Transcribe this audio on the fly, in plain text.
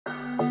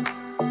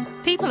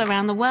People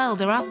around the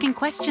world are asking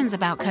questions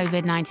about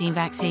COVID-19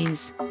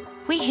 vaccines.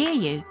 We hear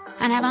you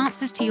and have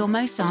answers to your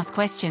most asked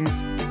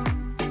questions.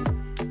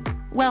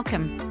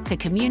 Welcome to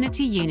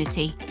Community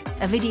Unity,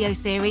 a video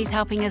series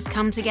helping us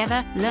come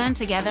together, learn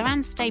together,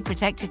 and stay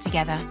protected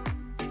together.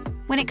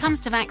 When it comes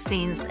to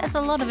vaccines, there's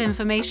a lot of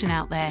information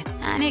out there,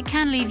 and it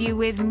can leave you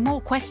with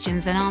more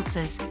questions than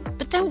answers.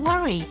 But don't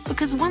worry,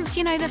 because once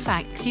you know the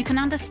facts, you can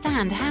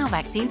understand how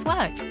vaccines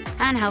work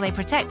and how they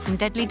protect from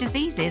deadly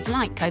diseases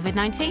like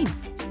COVID-19.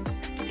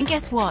 And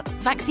guess what?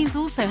 Vaccines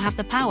also have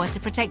the power to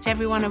protect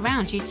everyone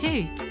around you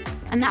too.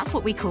 And that's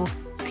what we call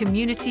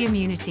community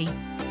immunity.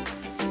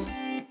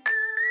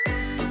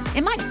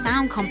 It might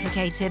sound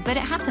complicated, but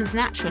it happens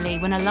naturally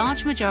when a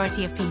large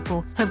majority of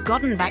people have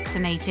gotten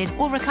vaccinated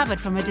or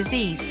recovered from a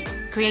disease,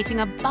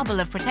 creating a bubble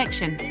of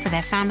protection for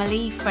their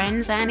family,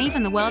 friends, and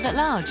even the world at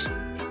large.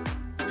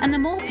 And the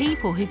more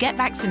people who get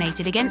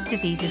vaccinated against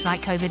diseases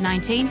like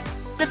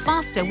COVID-19, the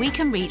faster we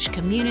can reach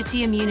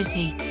community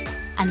immunity.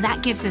 And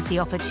that gives us the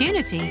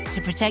opportunity to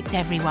protect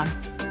everyone,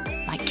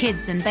 like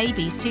kids and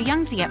babies too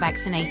young to get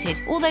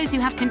vaccinated, or those who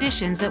have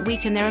conditions that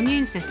weaken their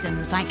immune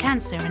systems like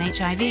cancer and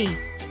HIV.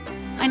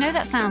 I know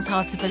that sounds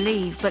hard to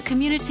believe, but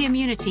community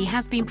immunity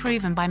has been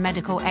proven by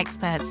medical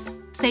experts,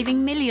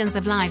 saving millions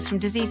of lives from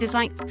diseases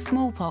like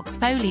smallpox,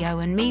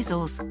 polio, and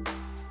measles.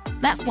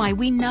 That's why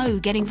we know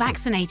getting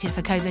vaccinated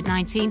for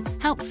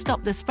COVID-19 helps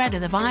stop the spread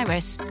of the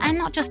virus, and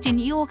not just in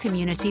your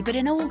community, but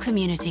in all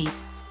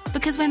communities.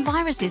 Because when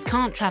viruses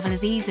can't travel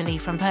as easily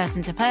from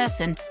person to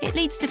person, it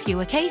leads to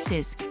fewer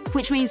cases,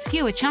 which means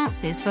fewer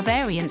chances for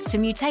variants to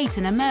mutate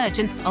and emerge,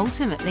 and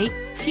ultimately,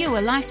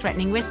 fewer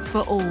life-threatening risks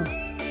for all.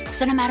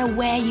 So no matter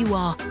where you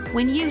are,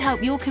 when you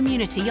help your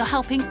community, you're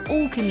helping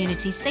all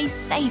communities stay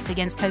safe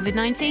against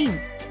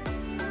COVID-19.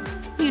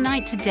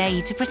 Unite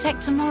today to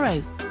protect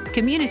tomorrow.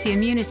 Community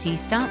immunity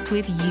starts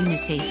with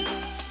unity.